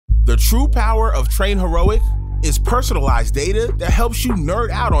true power of TrainHeroic is personalized data that helps you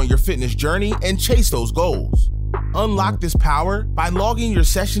nerd out on your fitness journey and chase those goals. Unlock this power by logging your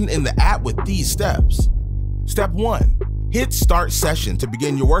session in the app with these steps. Step 1. Hit Start Session to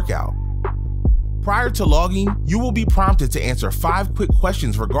begin your workout. Prior to logging, you will be prompted to answer 5 quick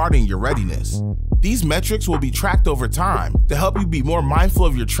questions regarding your readiness. These metrics will be tracked over time to help you be more mindful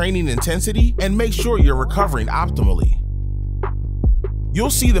of your training intensity and make sure you're recovering optimally. You'll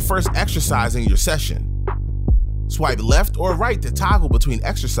see the first exercise in your session. Swipe left or right to toggle between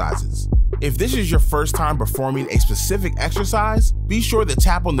exercises. If this is your first time performing a specific exercise, be sure to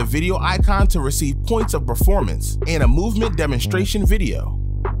tap on the video icon to receive points of performance and a movement demonstration video.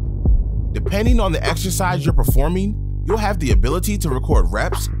 Depending on the exercise you're performing, you'll have the ability to record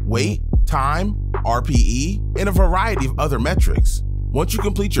reps, weight, time, RPE, and a variety of other metrics. Once you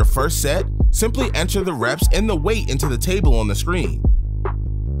complete your first set, simply enter the reps and the weight into the table on the screen.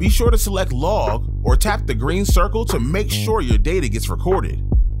 Be sure to select Log or tap the green circle to make sure your data gets recorded.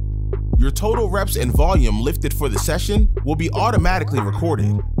 Your total reps and volume lifted for the session will be automatically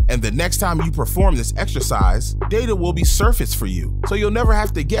recorded, and the next time you perform this exercise, data will be surfaced for you, so you'll never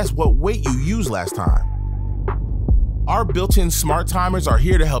have to guess what weight you used last time. Our built-in smart timers are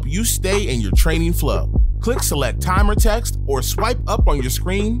here to help you stay in your training flow. Click Select Timer text or swipe up on your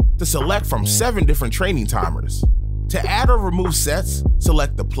screen to select from 7 different training timers. To add or remove sets,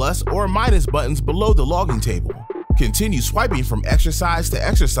 select the plus or minus buttons below the logging table. Continue swiping from exercise to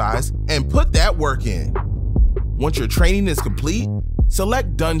exercise and put that work in. Once your training is complete,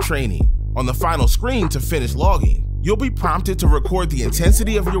 select Done Training on the final screen to finish logging. You'll be prompted to record the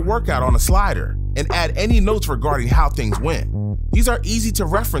intensity of your workout on a slider and add any notes regarding how things went. These are easy to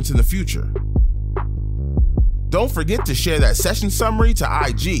reference in the future. Don't forget to share that session summary to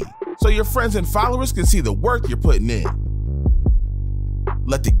IG so your friends and followers can see the work you're putting in.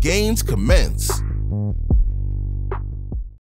 Let the gains commence.